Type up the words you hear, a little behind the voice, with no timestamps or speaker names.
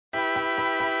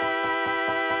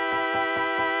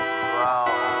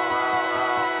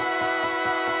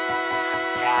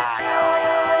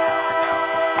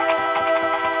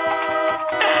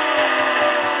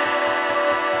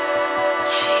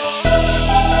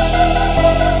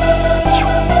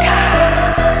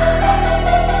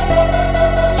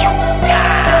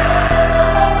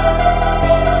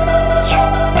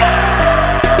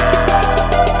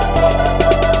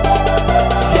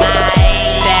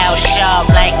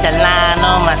line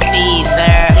on my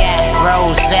Caesar.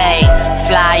 Rose,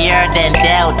 flyer than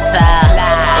Delta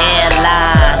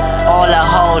Airline. All the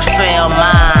hoes feel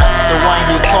mine. The one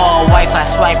you call wife, I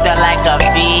swiped her like a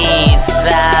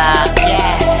Visa.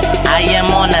 I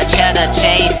am on a cheddar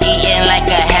chase, eating like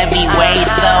a heavyweight.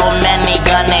 So many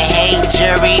gonna hate,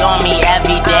 jury on me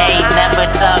every day. Never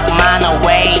took mine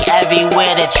away,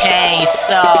 everywhere the chain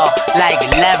saw, like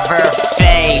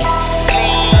Leatherface.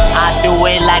 I do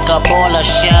it like a baller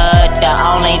should. The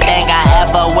only thing I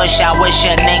ever wish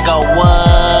a nigga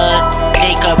would.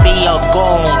 They could be a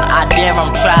goon, I dare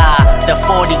him try. The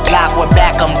 40 Glock would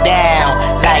back him down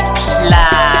like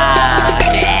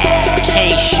slide.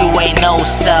 Case you ain't know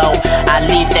so, I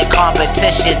leave the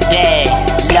competition dead,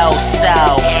 low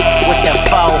so. With the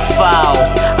fofo,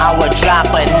 I would drop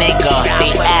a nigga.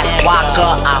 They act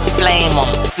waka, I flame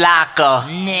him, flocker.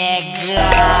 Nigga.